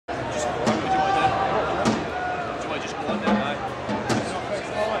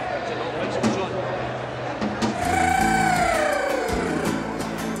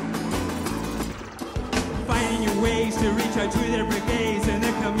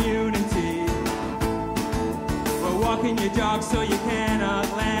walking your dog so you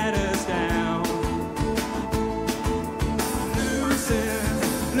cannot let us down.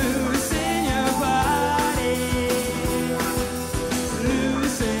 Loosen your body.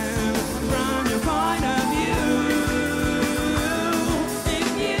 Loosen from your point of view. If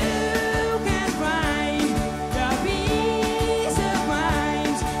you can find your peace of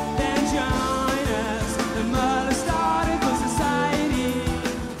mind, then join us. The Mull has started for society.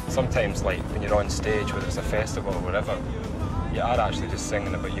 Sometimes, like, when you're on stage, whether it's a festival or whatever, you are actually just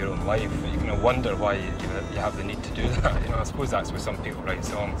singing about your own life. But you kind of wonder why you have the need to do that. You know, I suppose that's why some people write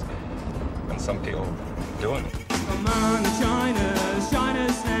songs and some people don't. Come on, join us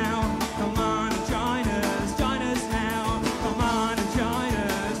now. Come on, join us now. Come on, join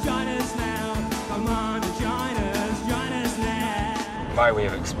us now. Come on, join us now. My way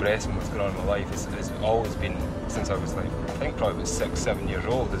of expressing what's going on in my life has always been, since I was like, I think probably about 6, 7 years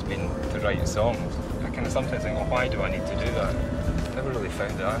old, has been to write songs. I kind of sometimes think, oh, why do I need to do that? Never really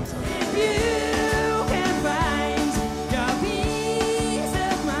found the answer. If you can find your peace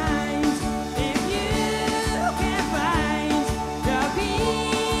of mind, if you can find your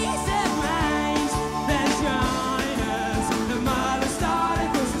peace of mind, then join us. The Mull has started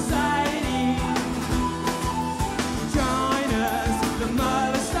for society. Join us. The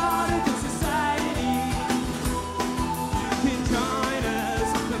Mull has started for society. You can join us.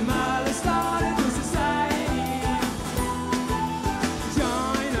 The Mull has started for society.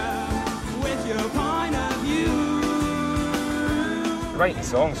 Join us with your point of view. Writing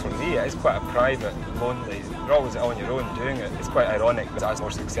songs for me is quite a private, lonely, you're always on your own doing it. It's quite ironic, but as more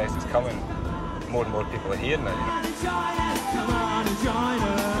success is coming, more and more people are hearing it. Come on and join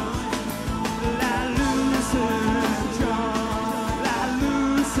us. La loosen, join. La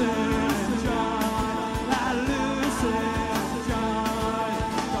loosen, join. La loosen, join.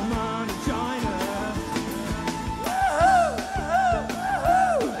 Come on and join us.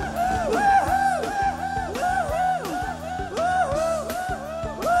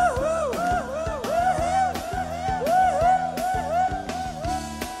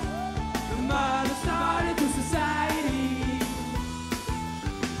 The Mull has started to society.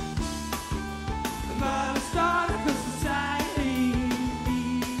 The Mull has started to society.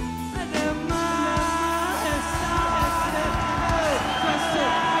 The Mull has started. Just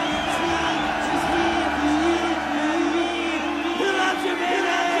she's here for you and me. Who loves you,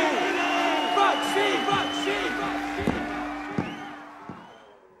 baby? Fuck she.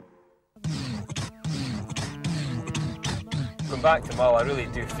 Going back to Mull, I really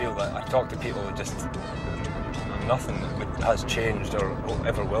do feel that I talk to people and just nothing has changed or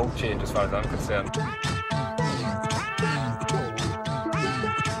ever will change as far as I'm concerned.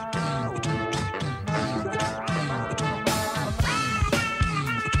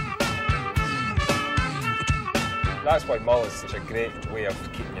 That's why Mull is such a great way of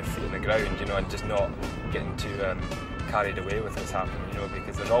keeping your feet on the ground, you know, and just not getting too carried away with what's happening, you know,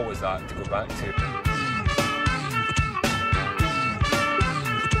 because there's always that to go back to.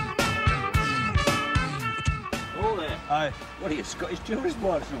 Aye. What are you, Scottish tourist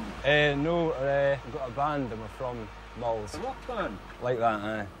board or something? No, we've got a band and we're from Mull's. A rock band? Like that,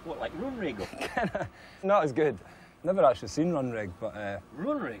 aye. What, like Run Rig? Kinda, not as good. Never actually seen Run Rig, but...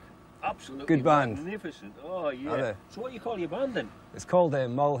 Run Rig? Absolutely good band. Magnificent. Oh, yeah. Are they? So what do you call your band then? It's called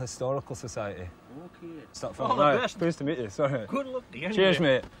Mull Historical Society. Okay. It's not All fun. the Right, best. pleased to meet you, sorry. Good luck to you. Cheers,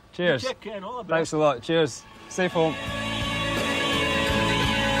 anyway. mate. Cheers. You take care and all the best. Thanks a lot. Cheers. Safe home.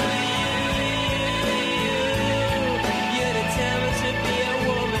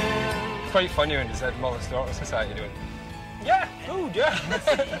 Quite funny when you said Mull Historical Society doing. Yeah, oh yeah.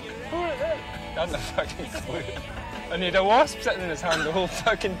 Who are they? I hadn't a fucking clue. And he had a wasp sitting in his hand the whole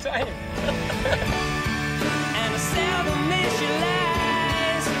fucking time. And I seldom miss your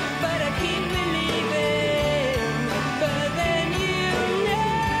lies, but I keep believing. But then you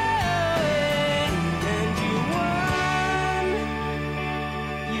know it, and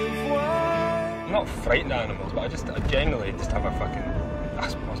you've won. I'm not frightened of animals, but I genuinely just have a fucking... I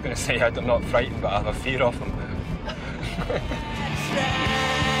was going to say I'm not frightened, but I have a fear of them. That's right,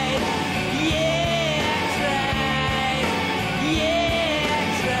 yeah, that's right, yeah,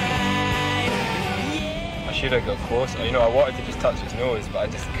 that's right, yeah. I should have got closer. You know, I wanted to just touch his nose, but I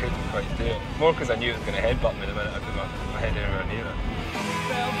just couldn't quite do it. More because I knew it was going to headbutt me the minute I put my head anywhere near it.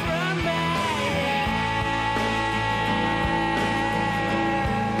 Fell from my eye.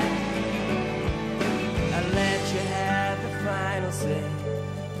 I let you have the final say,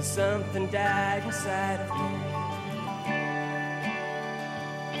 but something died inside of me.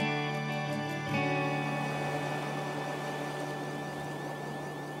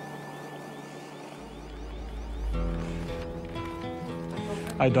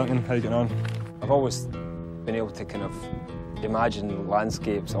 Hi Duncan, how you getting on? I've always been able to kind of imagine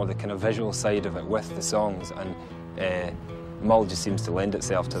landscapes or the kind of visual side of it with the songs, and Mull just seems to lend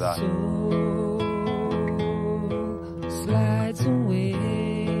itself to that. Slides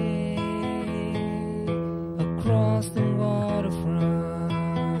away across the waterfront,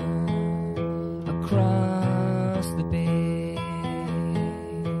 across the bay.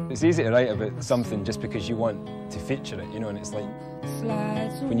 It's easy to write about something just because you want to feature it, you know, and it's like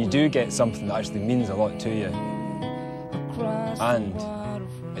when you do get something that actually means a lot to you and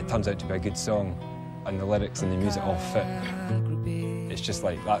it turns out to be a good song and the lyrics and the music all fit, it's just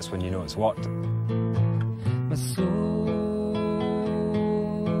like that's when you know it's worked.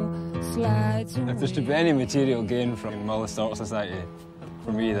 If there's to be any material gain from Mull Historical Society,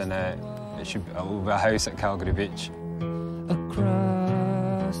 for me, then it will be a house at Calgary Beach.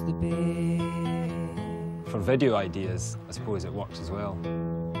 Across the bay. For video ideas, I suppose it works as well.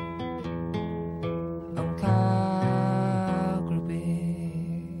 On Calgary Bay.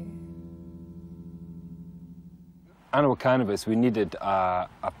 Animal Cannabis, we needed a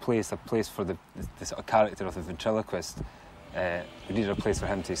place for the sort of character of the ventriloquist. We needed a place for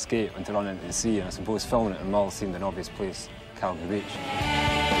him to escape and to run into the sea, and I suppose filming it in Mull seemed an obvious place, Calgary Beach.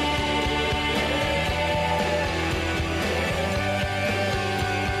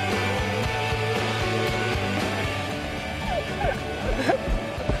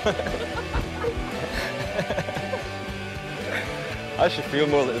 I should feel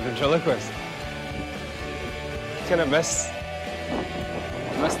more like the ventriloquist. Kind of miss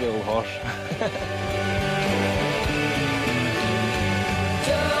the old horse.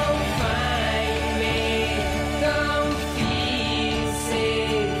 Don't find me, don't feel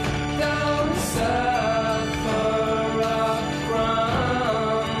sick, don't suffer or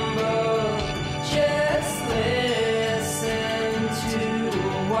crumble. Just listen to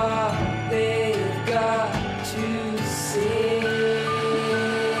what they've got to say.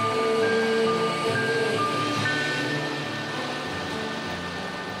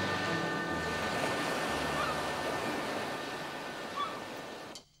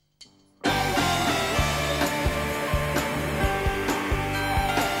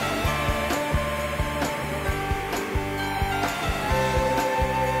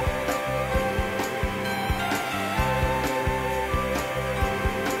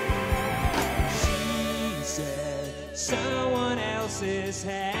 Someone else is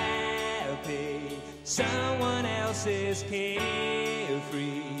happy, someone else is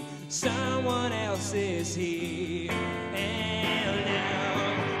carefree, someone else is here and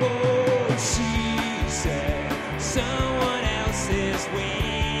now. Oh, she said, someone else is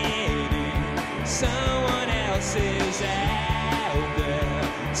waiting, someone else is out there,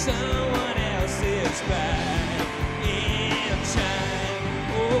 someone else is back in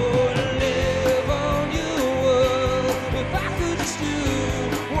time. Oh,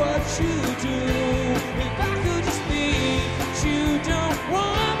 you do, if I could just be what you don't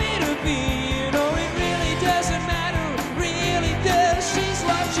want me to be, you know it really doesn't matter, really does. She's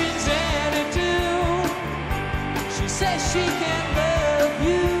watching Xanadu. She says she can love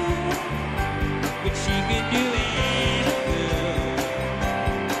you, but she can do anything.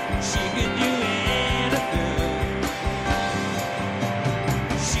 She can do anything.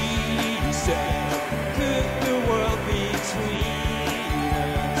 She said, put the world between.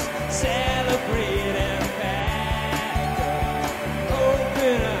 Celebrate and back up,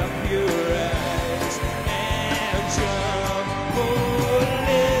 open up your eyes and jump. Oh,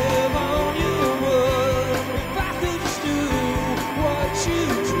 live on your world. If I could just do what you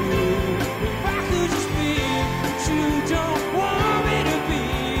do, if I could just be what you don't want me to be,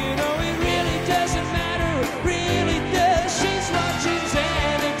 you know it really doesn't matter, really does. She's watching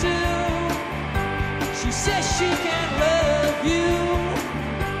Xanadu. She says she can love you,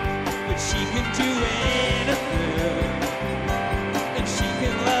 she can do anything, and she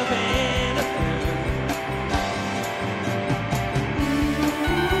can love anything.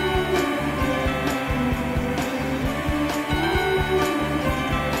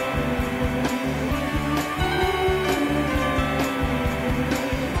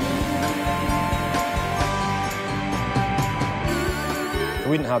 I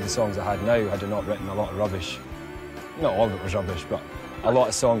wouldn't have the songs I had now had I not written a lot of rubbish. Not all of it was rubbish, but a lot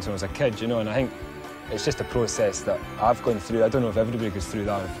of songs when I was a kid, you know, and I think it's just a process that I've gone through. I don't know if everybody goes through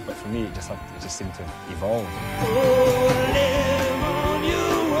that, but for me it just seemed to evolve. Oh, live on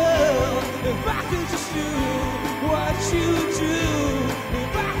your world. If I could just do what you do,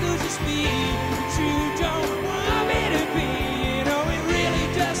 if I could just be what you don't want me to be, you know it really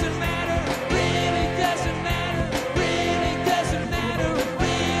doesn't matter, really doesn't matter, really doesn't matter,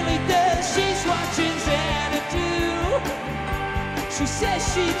 really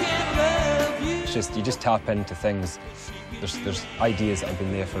you just tap into things. There's ideas that have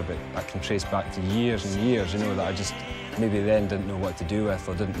been there for a bit. I can trace back to years and years, you know, that I just maybe then didn't know what to do with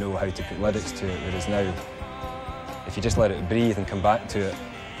or didn't know how to put lyrics to it. Whereas now, if you just let it breathe and come back to it,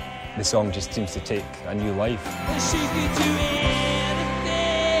 the song just seems to take a new life.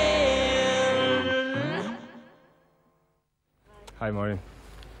 Hi, Maureen.